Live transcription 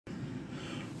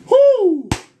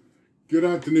Good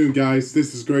afternoon, guys.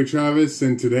 This is Greg Travis,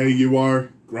 and today you are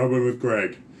Grubbing with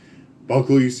Greg.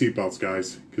 Buckle your seatbelts,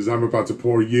 guys, because I'm about to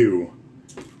pour you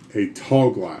a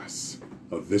tall glass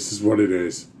of This Is What It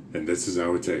Is, and this is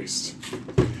how it tastes.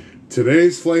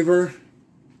 Today's flavor,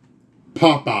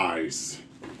 Popeyes.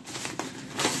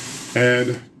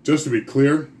 And just to be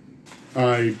clear,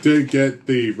 I did get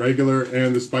the regular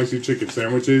and the spicy chicken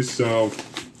sandwiches, so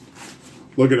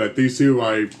looking at these two,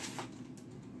 I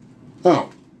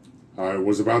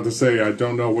was about to say I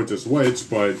don't know which is which,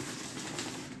 but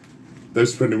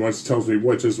this pretty much tells me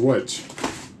which is which.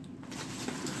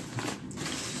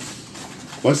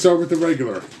 Let's start with the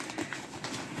regular.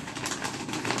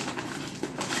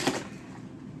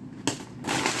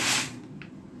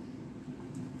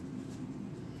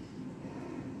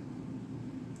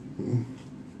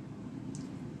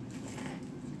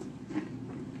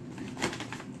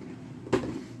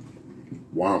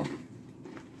 Wow.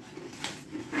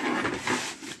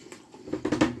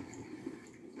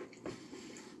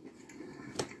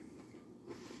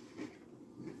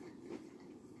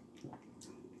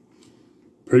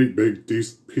 Pretty big,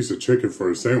 decent piece of chicken for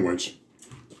a sandwich.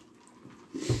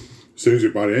 As soon as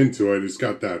you bite into it, it's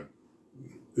got that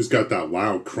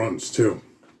loud crunch too.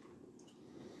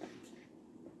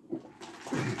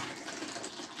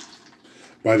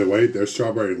 By the way, their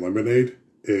strawberry lemonade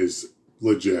is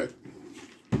legit.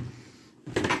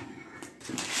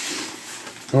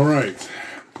 All right,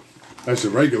 that's the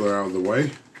regular out of the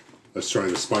way. Let's try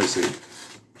the spicy.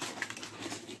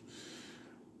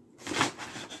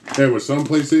 And with some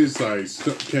places, I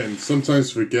can sometimes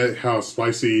forget how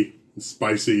spicy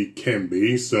can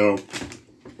be, so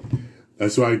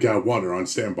that's why I got water on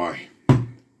standby.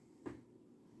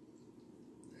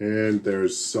 And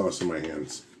there's sauce in my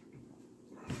hands.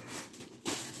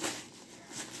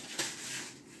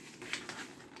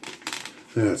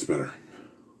 That's better.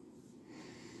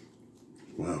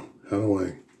 Wow, how do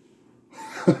I...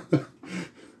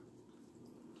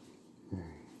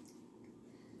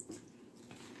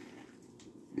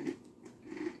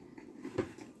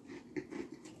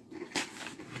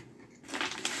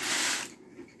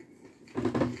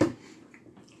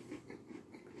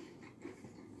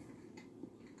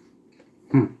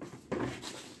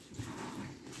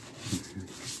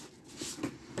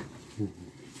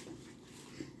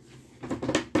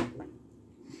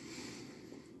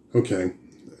 Okay,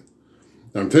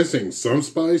 I'm tasting some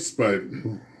spice, but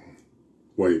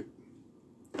wait.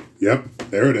 Yep,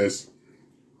 there it is.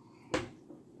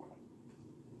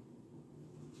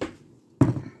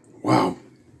 Wow.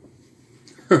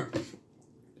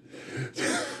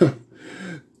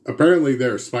 Apparently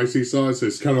their spicy sauce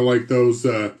is kind of like those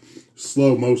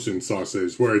slow motion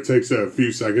sauces where it takes a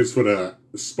few seconds for the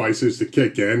spices to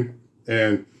kick in,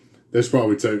 and this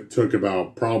probably took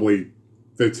about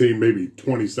 15, maybe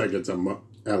 20 seconds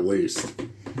at least.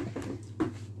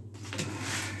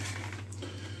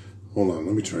 Hold on,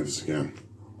 let me try this again.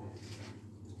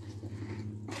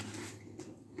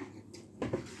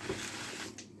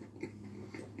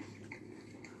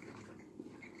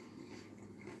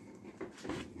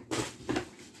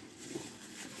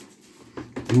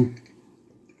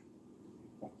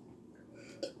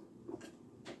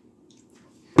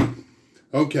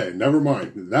 Okay, never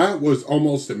mind. That was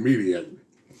almost immediate.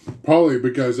 Probably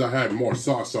because I had more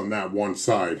sauce on that one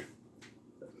side.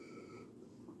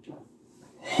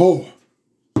 Oh.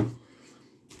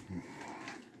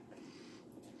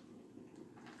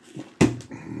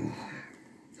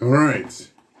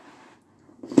 Alright.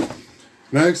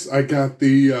 Next, I got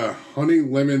the honey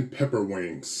lemon pepper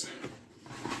wings.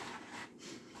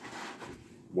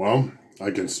 Well,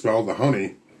 I can smell the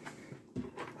honey.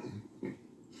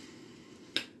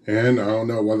 And I don't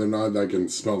know whether or not I can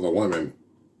smell the lemon.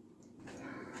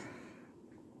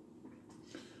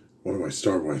 What do I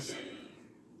start with?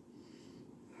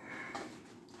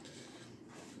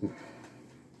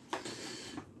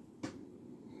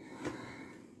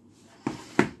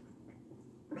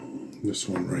 This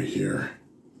one right here.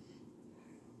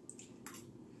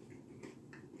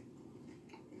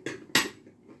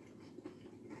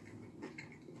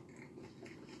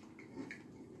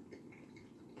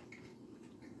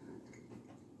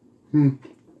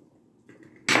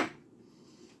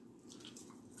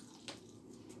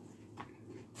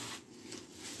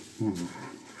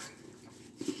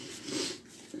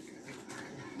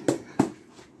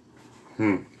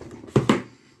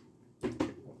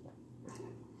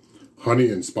 Honey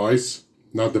and spice,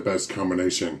 not the best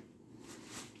combination.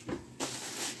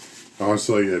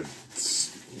 Honestly, the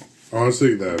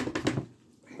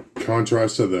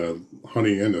contrast of the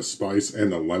honey and the spice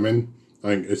and the lemon, I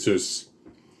think it's just,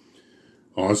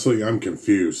 honestly, I'm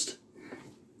confused.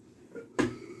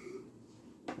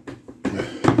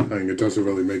 think it doesn't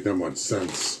really make that much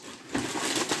sense.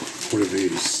 What are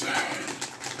these?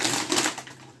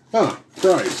 Ah,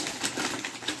 fries.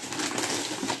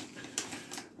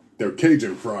 They're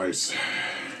Cajun fries.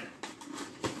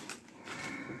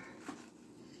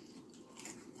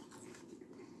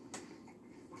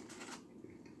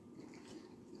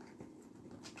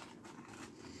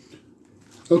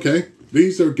 Okay,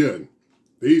 these are good.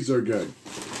 These are good.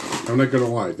 I'm not gonna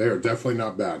lie, they are definitely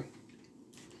not bad.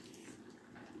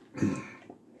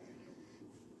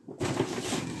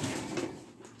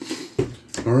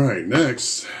 Alright,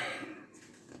 next,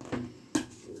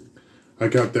 I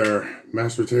got their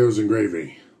mashed potatoes and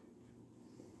gravy.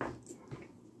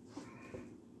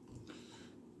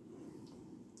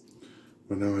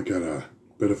 But now I got a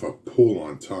bit of a pull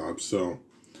on top, so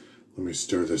let me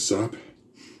stir this up.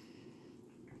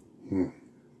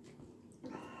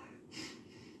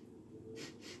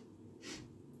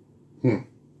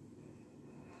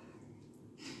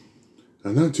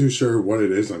 I'm not too sure what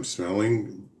it is I'm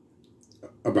smelling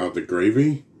about the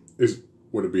gravy.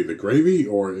 Would it be the gravy,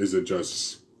 or is it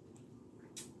just,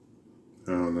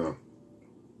 I don't know.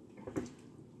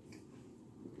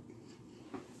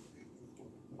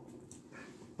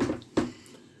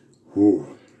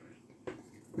 Ooh.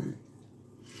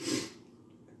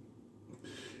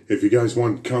 If you guys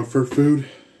want comfort food,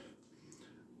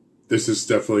 this is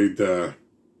definitely the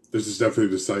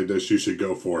side dish you should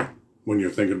go for when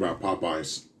you're thinking about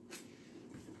Popeyes.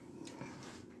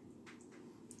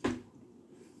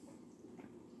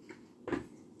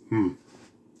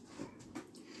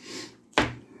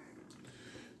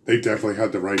 They definitely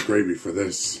had the right gravy for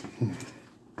this.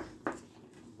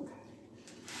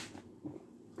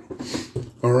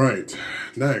 Alright,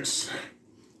 next,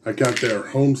 I got their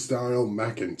home-style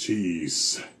mac and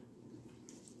cheese.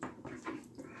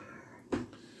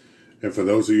 And for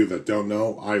those of you that don't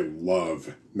know, I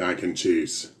love mac and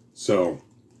cheese. So,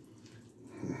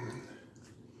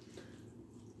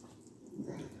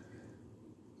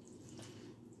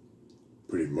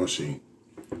 pretty mushy.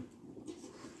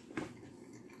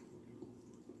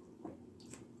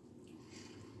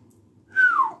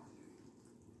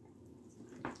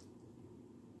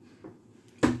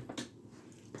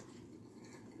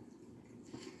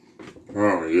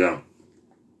 Oh, yeah.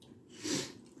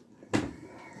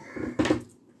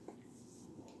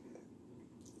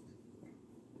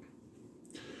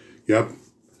 Yep.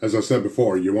 As I said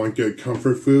before, you want good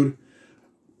comfort food.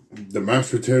 The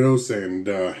mashed potatoes and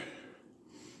the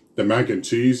mac and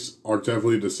cheese are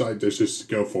definitely the side dishes to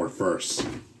go for first.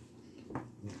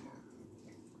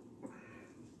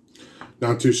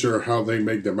 Not too sure how they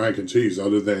make the mac and cheese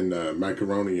other than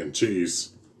macaroni and cheese.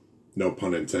 No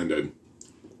pun intended.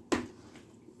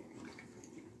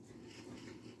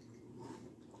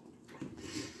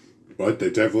 But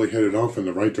they definitely hit it off in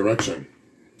the right direction.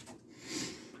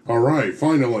 Alright,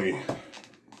 finally.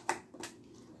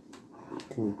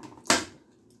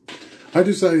 I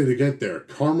decided to get their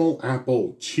caramel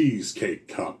apple cheesecake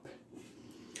cup.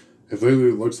 It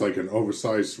literally looks like an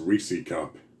oversized Reese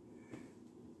cup.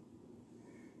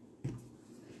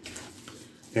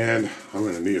 And I'm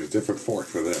going to need a different fork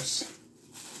for this.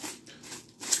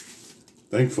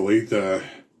 Thankfully, the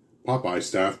Popeye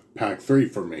staff packed 3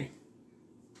 for me.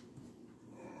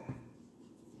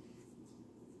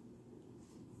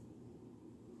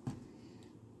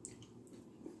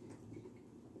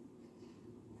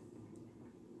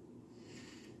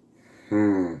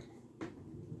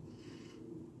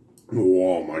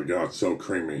 Oh my God, so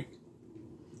creamy.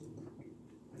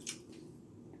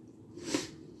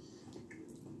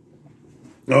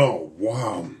 Oh,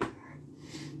 wow.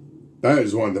 That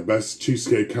is one of the best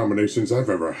cheesecake combinations I've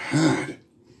ever had.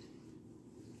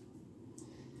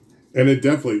 And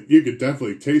you could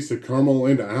definitely taste the caramel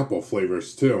and the apple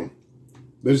flavors too.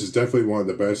 This is definitely one of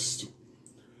the best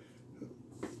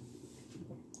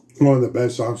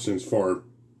options for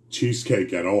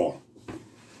cheesecake at all.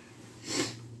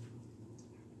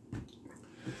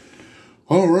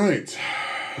 All right.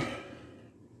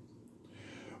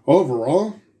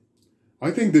 Overall,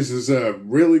 I think this is a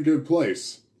really good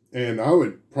place. And I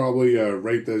would probably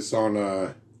rate this on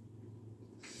I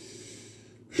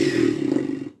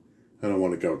don't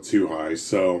want to go too high,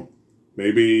 so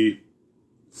maybe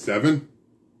 7?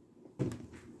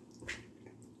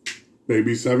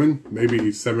 Maybe 7? Maybe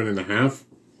 7.5?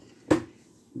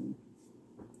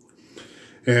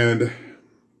 And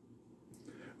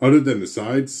other than the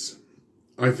sides,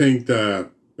 I think the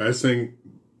best thing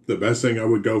I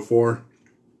would go for,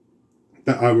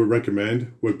 that I would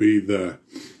recommend, would be the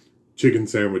chicken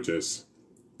sandwiches,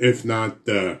 if not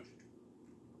the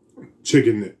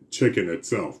chicken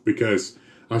itself, because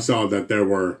I saw that there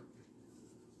were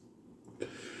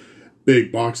big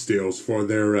box deals for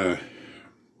their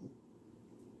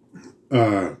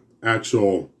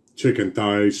actual chicken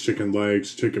thighs, chicken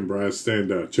legs, chicken breast,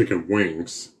 and chicken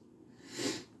wings.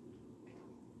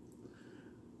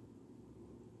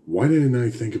 Why didn't I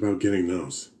think about getting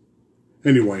those?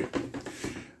 Anyway,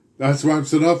 that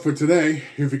wraps it up for today.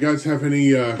 If you guys have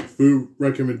any food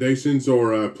recommendations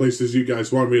or places you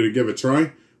guys want me to give a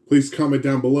try, please comment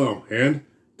down below. And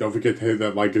don't forget to hit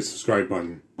that like and subscribe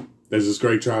button. This is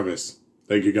Greg Travis.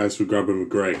 Thank you guys for grubbing with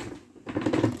Greg.